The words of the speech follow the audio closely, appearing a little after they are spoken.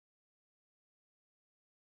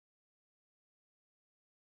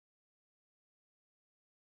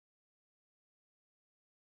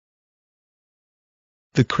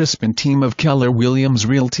The Crispin team of Keller Williams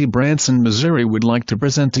Realty Branson, Missouri would like to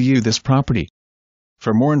present to you this property.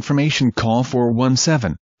 For more information, call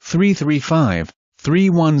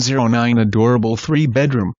 417-335-3109. Adorable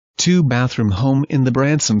 3-bedroom, 2-bathroom home in the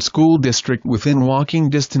Branson School District within walking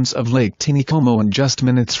distance of Lake Taneycomo and just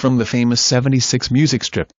minutes from the famous 76 music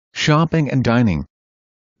strip, shopping and dining.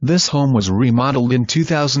 This home was remodeled in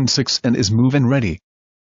 2006 and is move-in ready.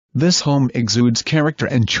 This home exudes character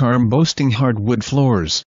and charm, boasting hardwood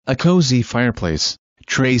floors, a cozy fireplace,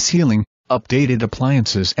 tray ceiling, updated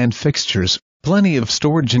appliances and fixtures, plenty of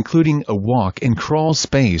storage including a walk-in crawl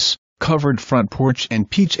space, covered front porch and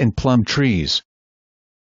peach and plum trees.